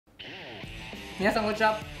皆さんこんにち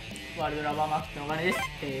は。ワールドラバーマーケットのお金です。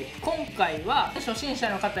今回は初心者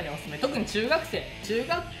の方におすすめ、特に中学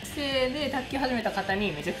生で卓球始めた方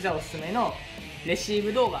にめちゃくちゃおすすめのレシー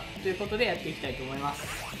ブ動画ということでやっていきたいと思います。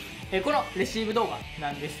このレシーブ動画な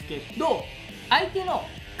んですけど、相手の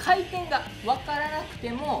回転が分からなくて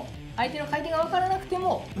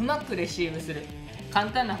もうまくレシーブする簡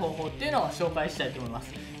単な方法っていうのを紹介したいと思いま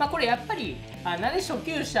す。これやっぱりなんで初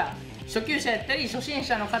級者やったり初心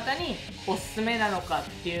者の方におすすめなのかっ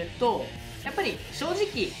ていうと、やっぱり正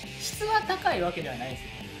直質が高いわけではないんですよ。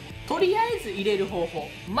とりあえず入れる方法、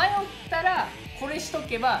迷ったらこれしと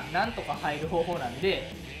けばなんとか入る方法なん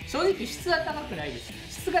で、正直質は高くないです。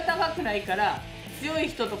質が高くないから、強い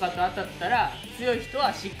人とかと当たったら強い人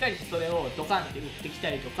はしっかりとそれをドカンって打ってきた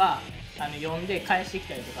りとか読んで返してき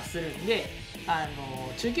たりとかするんで、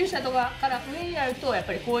中級者とかから上になるとやっ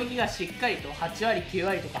ぱり攻撃がしっかりと8割9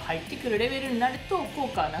割とか入ってくるレベルになると効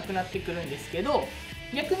果はなくなってくるんですけど、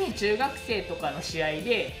逆に中学生とかの試合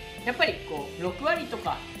でやっぱりこう6割と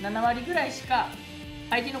か7割ぐらいしか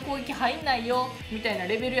相手の攻撃入んないよみたいな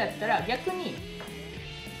レベルやったら、逆に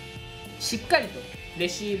しっかりとレ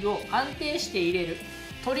シーブを安定して入れる、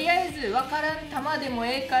とりあえず分からん球でも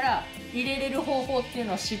ええから入れれる方法っていう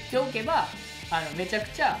のを知っておけばめちゃく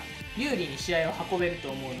ちゃ有利に試合を運べると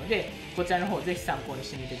思うので、こちらの方ぜひ参考に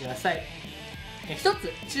してみてください。一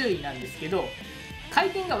つ注意なんですけど、回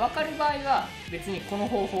転が分かる場合は別にこの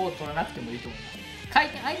方法を取らなくてもいいと思います。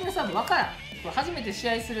相手のサーブ分からん、これ初めて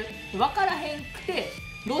試合する、分からへんくて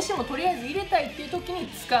どうしてもとりあえず入れたいっていう時に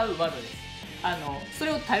使うワードです。そ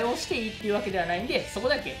れを多用していいっていうわけではないんで、そこ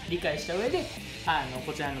だけ理解した上で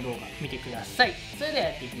こちらの動画見てください。それでは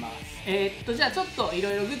やっていきます。じゃあちょっとい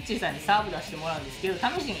ろいろグッチーさんにサーブ出してもらうんですけど、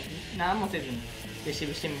試しに何もせずにレシー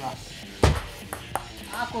ブしてみます。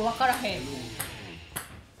これ分からへん。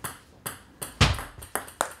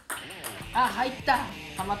入った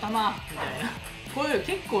たまたまみたいな、こういう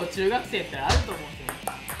結構中学生やったらあると思うんですよ。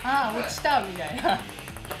落ちたみたいな。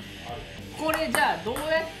これじゃあどう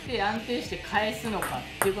やって安定して返すのかっ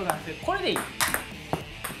ていうことなんですけど、これでいい。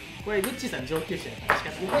これグッチーさん上級者やからしか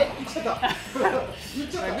もグ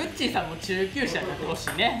ッチーさんも中級者になってほし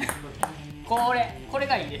いね。これ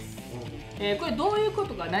がいいです。これどういうこ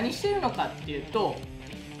とか、何してるのかっていうと、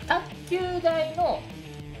卓球台の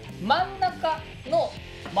真ん中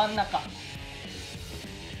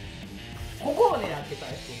ここを狙って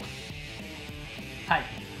返しています。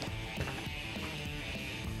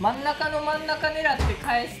真ん中の真ん中狙って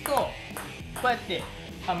返すと、こうやって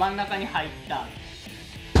真ん中に入った。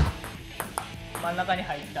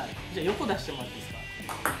じゃあ横出してもらっていいですか。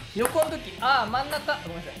横の時真ん中、ご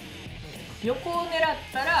めんなさい、横を狙っ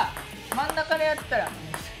たら真ん中狙ったら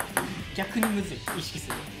逆にむずい、意識す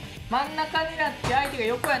る。真ん中狙って相手が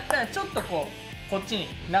横やったらちょっとこっちに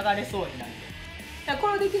流れそうになる。だからこ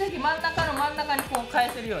れをできるだけ真ん中にこう返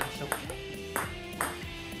せるようにしとく。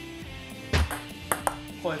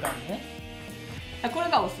こういう感じね。これ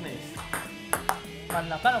がおすすめです。真ん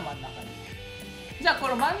中に。じゃあこ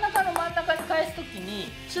の真ん中に返すとき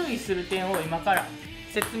に注意する点を今から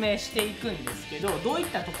説明していくんですけど、どういっ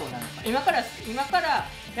たところなのか、今から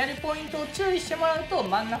やるポイントを注意してもらうと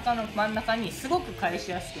真ん中にすごく返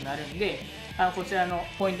しやすくなるんで、こちらの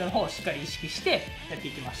ポイントの方をしっかり意識してやって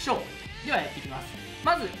いきましょう。ではやっていきます。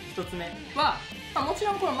まず1つ目は、もち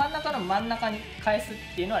ろんこの真ん中に返すっ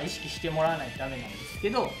ていうのは意識してもらわないとダメなんです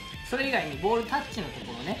けど、それ以外にボールタッチのと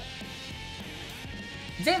ころね、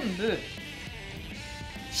全部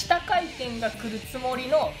下回転が来るつもり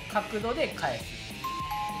の角度で返す。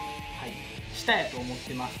下やと思っ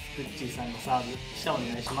てます。グッチーさんのサーブ下お願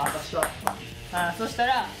いします。そした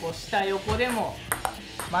らこう下横でも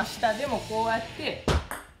真下でもこうやって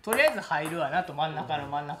とりあえず入るわなと、真ん中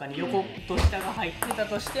に横と下が入ってた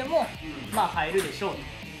としても入るでしょう。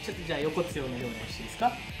ちょっとじゃあ横強めでお願いしていいです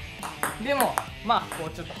か。でもこう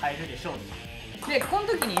ちょっと入るでしょう。でこの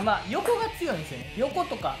時に今横が強いんですよね。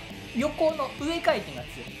横の上回転が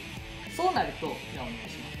強い。そうなると、じゃあお願い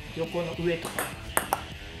します。横の上とか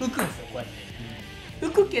浮くんですよ。こうやって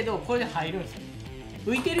浮くけどこれで入るんですよ。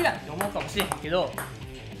浮いてるやんって思うかもしれへんけど、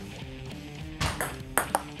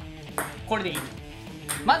これでいい。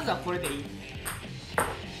まずはこれでいい。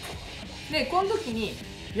でこの時に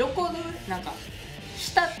横の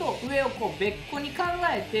下と上を別個に考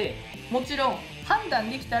えて、もちろん判断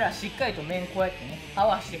できたらしっかりと面こうやってね合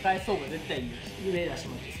わせて返そうが絶対いいです。上出して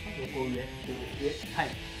もらっていいですか。横上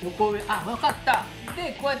横上、分かった。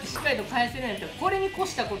でこうやってしっかりと返せるんやったらこれに越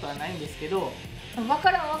したことはないんですけど、分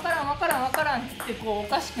からんってお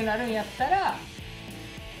かしくなるんやったら、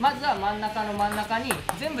まずは真ん中に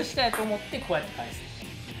全部下やと思ってこうやって返す。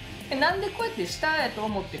なんでこうやって下やと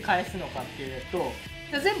思って返すのかっていうと、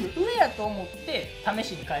じゃあ全部上やと思って試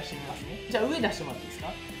しに返してみますね。じゃあ上出してもらっていいです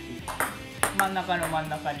か。真ん中の真ん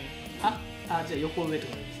中にじゃあ横上と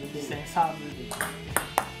かですね。実際にサーブで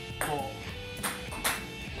こ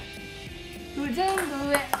う全部上、ごめ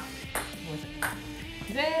んなさ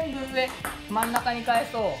い、全部上真ん中に返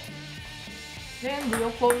そう。全部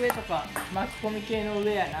横上とか巻き込み系の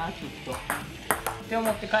上やなきっとって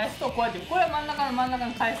思って返すと、こうやってこれは真ん中の真ん中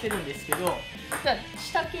に返せるんですけど、じゃあ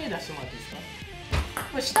下系出してもらっていいですか。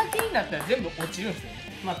これ下系になったら全部落ちるんですよね。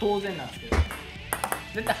まあ当然なんですけど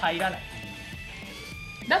絶対入らない。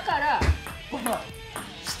だからこの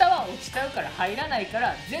下は落ちちゃうから入らないか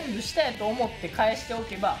ら、全部下やと思って返してお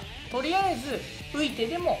けばとりあえず浮いて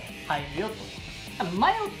でも入るよと。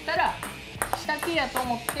迷ったら下系やと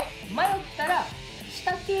思って、迷ったら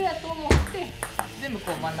下系やと思って全部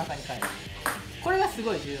こう真ん中に返す。これがす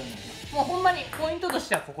ごい重要なんです。もうほんまにポイントとし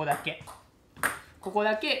てはここだけ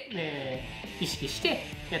意識して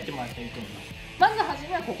やってもらったらいいと思います。まず初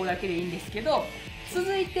めはここだけでいいんですけど、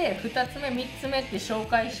続いて2つ目3つ目って紹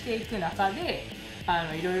介していく中で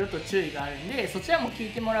いろいろと注意があるんで、そちらも聞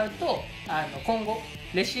いてもらうと今後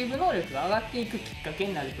レシーブ能力が上がっていくきっかけ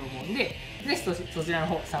になると思うんで、ぜひそちらの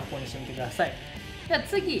方参考にしてみてください。じゃあ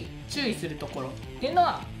次注意するところっていうの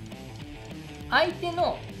は、相手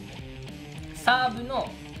のサーブの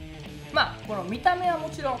この見た目はも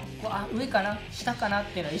ちろん上かな下かなっ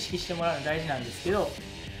ていうのを意識してもらうの大事なんですけど、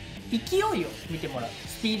勢いを見てもらう。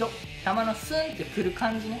スピード、球のスンってくる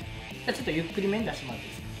感じね。じゃあちょっとゆっくりめに出してもらってい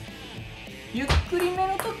いですか。ゆっくりめ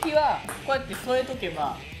の時はこうやって添えとけ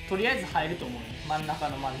ばとりあえず入ると思うね。真ん中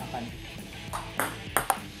の真ん中に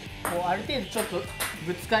こうある程度ちょっと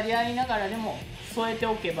ぶつかり合いながらでも添えて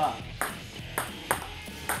おけば、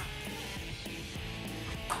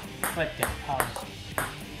こうやってこ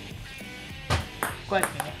うやっ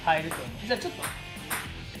てね入ると思う。じゃあちょっと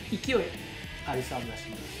勢いあるサーブ出して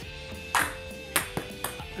みます。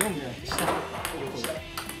4秒やって下とか横で、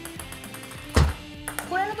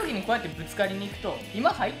これの時にこうやってぶつかりに行くと、今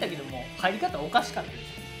入ったけども入り方おかしかったです。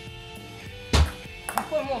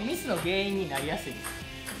これもうミスの原因になりやすいです。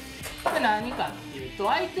これ何かっていうと、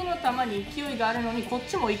相手の球に勢いがあるのにこっ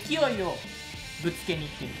ちも勢いをぶつけにいっ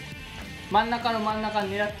てる。真ん中の真ん中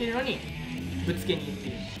に狙ってるのにぶつけにいって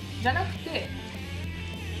るじゃなくて、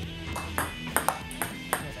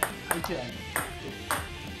勢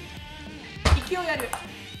いある、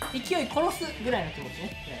勢い殺すぐらいの気持ち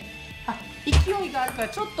ね。勢いがあるから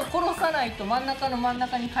ちょっと殺さないと真ん中の真ん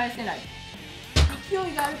中に返せない。勢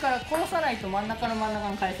いがあるから殺さないと真ん中の真ん中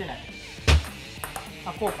に返せない。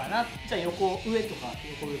こうかな。じゃあ横上とか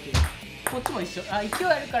横上とかこっちも一緒。勢い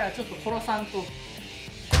あるからちょっと殺さんと、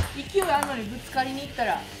勢いあるのにぶつかりに行った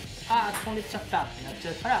ら飛んでっちゃったってなっち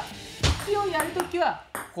ゃうから、勢いある時は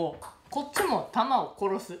こっちも球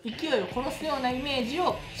を殺す、勢いを殺すようなイメージ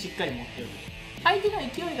をしっかり持っておく。相手の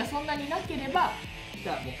勢いがそんなになければ、じ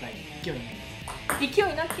ゃあもう一回勢いになります。勢い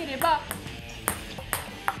なけ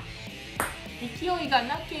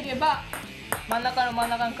れば真ん中の真ん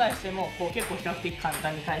中に返しても結構比較的簡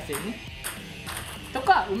単に返せるね。と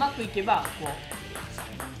かうまくいけば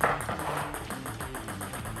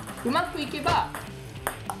2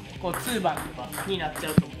番とかになっち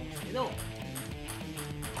ゃうと思うんですけど、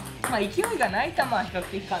勢いがない球は比較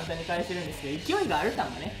的簡単に返せるんですけど、勢いがある球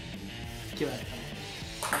ね、勢いある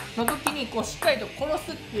球の時にしっかりと殺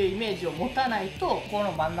すっていうイメージを持たないと、こ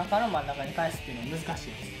の真ん中の真ん中に返すっていうのは難しい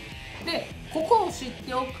です。でここを知っ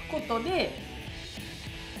ておくことで、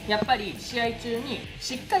やっぱり試合中に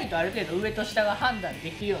しっかりとある程度上と下が判断で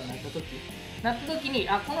きるようになった時に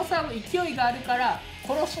このサーブ勢いがあるから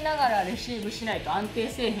殺しながらレシーブしないと安定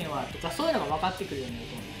せえへんわとか、そういうのが分かってくるようになる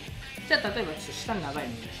と思う。じゃあ例えばちょっと下の長い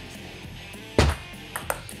の出しますね。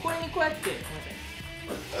これにこうやってごめ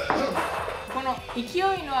んなさい、この勢い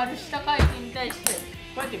のある下回転に対して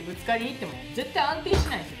こうやってぶつかりにいっても絶対安定し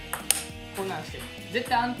ないんですよ。こんなんしても絶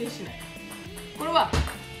対安定しない。これは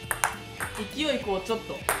勢いちょっと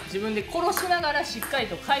自分で殺しながらしっかり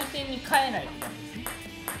と回転に変えないとダメですね。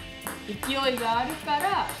勢いがあるか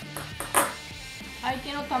ら、相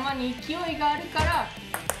手の球に勢いがあるから、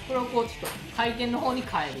これをちょっと回転の方に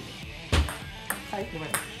変える。ごめ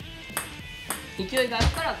んなさい、勢いがある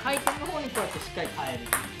から回転の方にこうやってしっかり変える。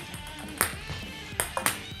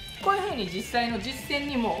こういう風に実際の実践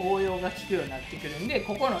にも応用が効くようになってくるんで、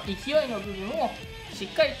ここの勢いの部分をしっ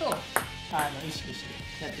かりと意識し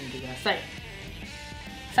てやってみてください。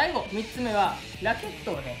最後3つ目はラケッ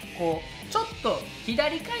トをねちょっと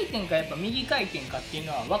左回転かやっぱ右回転かっていう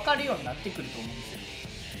のは分かるようになってくると思うんですよ。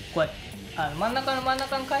こうやって真ん中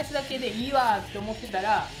の返すだけでいいわって思ってた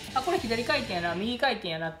ら、これ左回転やな右回転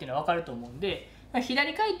やなっていうのは分かると思うんで、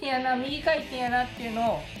左回転やな右回転やなっていう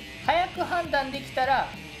のを早く判断できたら、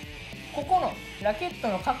ここのラケット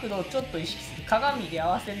の角度をちょっと意識する、鏡で合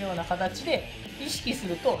わせるような形で意識す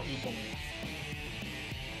るといいと思い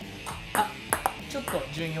ます。ちょっと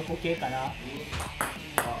順横系かな。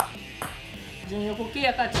順横系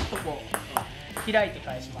やからちょっとこう開いて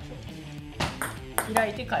返しましょう。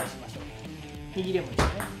開いて返しましょう。右でもいいです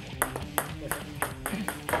ね。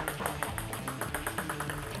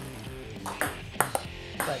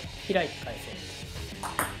開いて返そ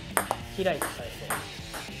う。開いて返そ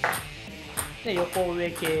う。で横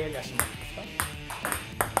上系出します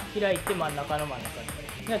か。開いて真ん中に。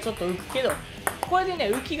ちょっと浮くけど、これでね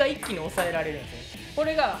浮きが一気に抑えられるんですよ。こ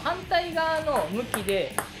れが反対側の向き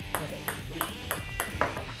で、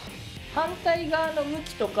反対側の向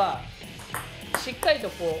きとかしっかりと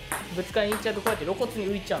こうぶつかりにいっちゃうと、こうやって露骨に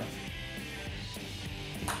浮いちゃうんです。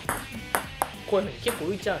こういうふうに結構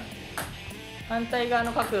浮いちゃうんです。反対側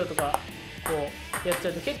の角度とかこうやっち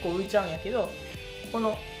ゃうと結構浮いちゃうんやけど、こ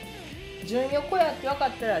の順横やって分か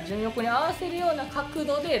ったら順横に合わせるような角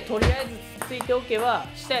度でとりあえずついておけば、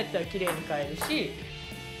下やったら綺麗に返るし、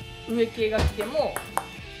上系が来ても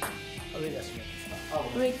上出しますか。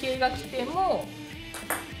上系が来ても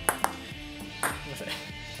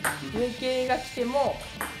上系が来ても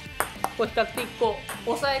こう比較的こう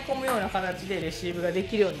抑え込むような形でレシーブがで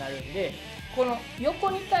きるようになるんで、この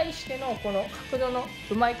横に対してのこの角度の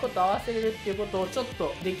うまいこと合わせれるっていうことをちょっ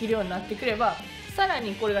とできるようになってくれば、さら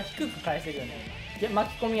にこれが低く返せるようになりま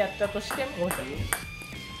す。巻き込みやったとしても、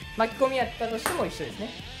巻き込みやったとしても一緒ですね。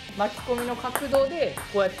巻き込みの角度で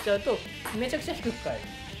こうやっちゃうとめちゃくちゃ低く返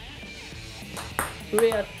る。上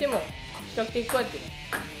やっても比較的こうやって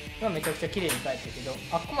めちゃくちゃ綺麗に返ってるけど、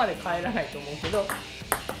ここまで返らないと思うけど、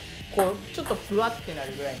こうちょっとふわってな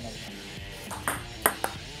るぐらいになります。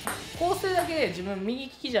こうするだけで自分右利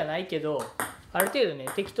きじゃないけど、ある程度ね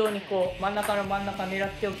適当にこう真ん中狙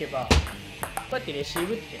っておけば、こうやってレシー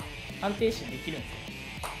ブって安定してできるんですよ。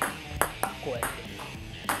こうやって。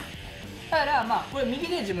だからこれ右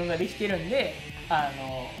で自分ができてるんで、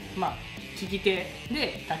利き手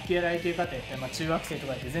で卓球やられてる方やったら、中学生と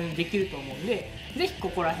かで全然できると思うんで、ぜひこ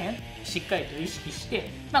こら辺しっかりと意識して、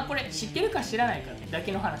これ知ってるか知らないかだ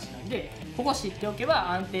けの話なんで、ここ知っておけ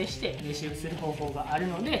ば安定してレシーブする方法がある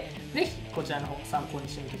ので、ぜひこちらの方参考に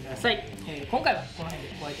してみてください。今回はこの辺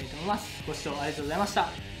で終わりたいと思います。ご視聴ありがとうございました。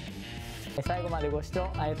最後までご視聴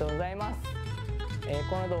ありがとうございます。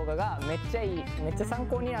この動画がめっちゃいい、めっちゃ参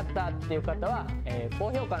考になったっていう方は、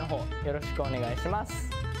高評価の方よろしくお願いします。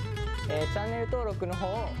チャンネル登録の方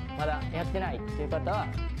をまだやってないっていう方は、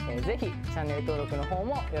ぜひチャンネル登録の方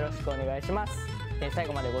もよろしくお願いします。最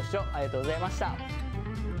後までご視聴ありがとうございました。